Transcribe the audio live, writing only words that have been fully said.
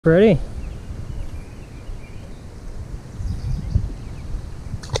Ready?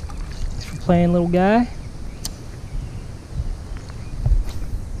 Playing, little guy.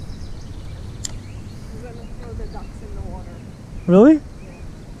 We're gonna throw the ducks in the water. Really?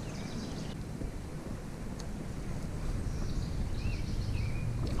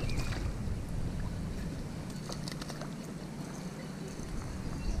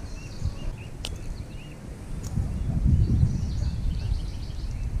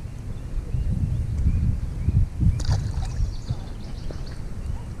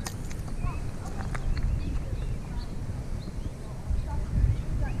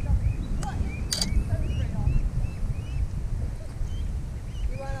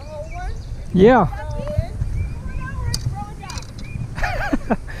 Yeah.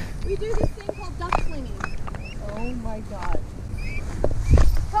 We do this thing called duck flinging. Oh my God.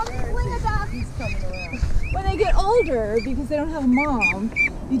 Come fling a duck. He's coming around. When they get older, because they don't have a mom,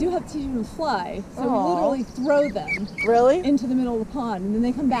 you do have to teach them to fly. So Aw. you literally throw them Really? into the middle of the pond, and then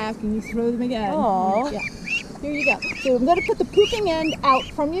they come back and you throw them again. Aw. Yeah. Here you go. So I'm going to put the pooping end out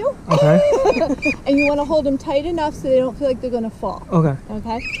from you. Okay. And you want to hold them tight enough so they don't feel like they're going to fall. Okay.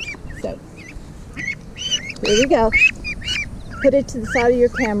 Okay? So, here we go. Put it to the side of your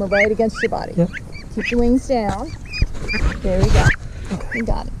camera, right against your body. Yep. Keep the wings down. There we go. You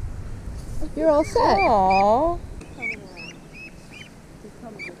got it. You're all set. Aww.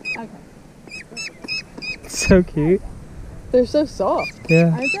 Okay. So cute. They're so soft.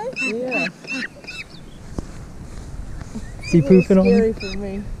 Yeah. Aren't they? Yeah. Is he pooping on Scary me? for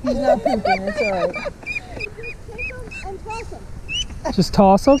me. He's not pooping. It's alright. Just take them and toss them. Just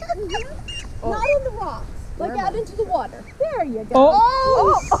toss him? Oh. Not on the rocks. Like out into the water. There you go.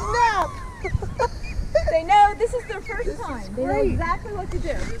 Oh. Snap! They know this is their first time. They know great. exactly what to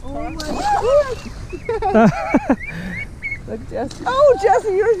do. Oh my God. Look, Jesse. Oh,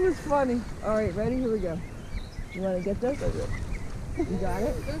 Jesse, yours was funny. Alright, ready? Here we go. You want to get this? Okay. You got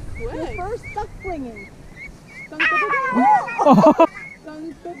it? Your first duck flinging. Oh.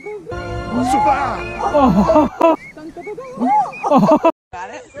 Got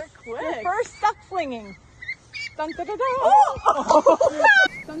it? They're quick. Your first duck flinging.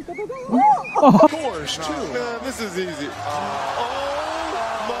 Scores, too. Man, this is easy. Oh,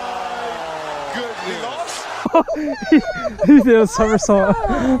 my goodness. He did a somersault.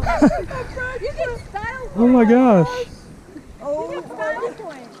 You get style Oh my gosh. You get style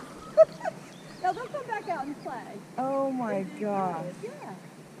points. Now they'll come back out and play. Oh my God. Yeah.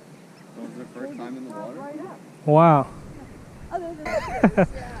 That was their first time in the water? Wow. Other than that,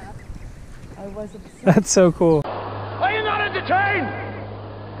 yeah. I was upset. That's so cool. Are you not entertained?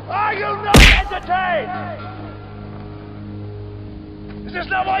 Are you not entertained? Is this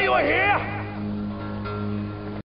not why you are here?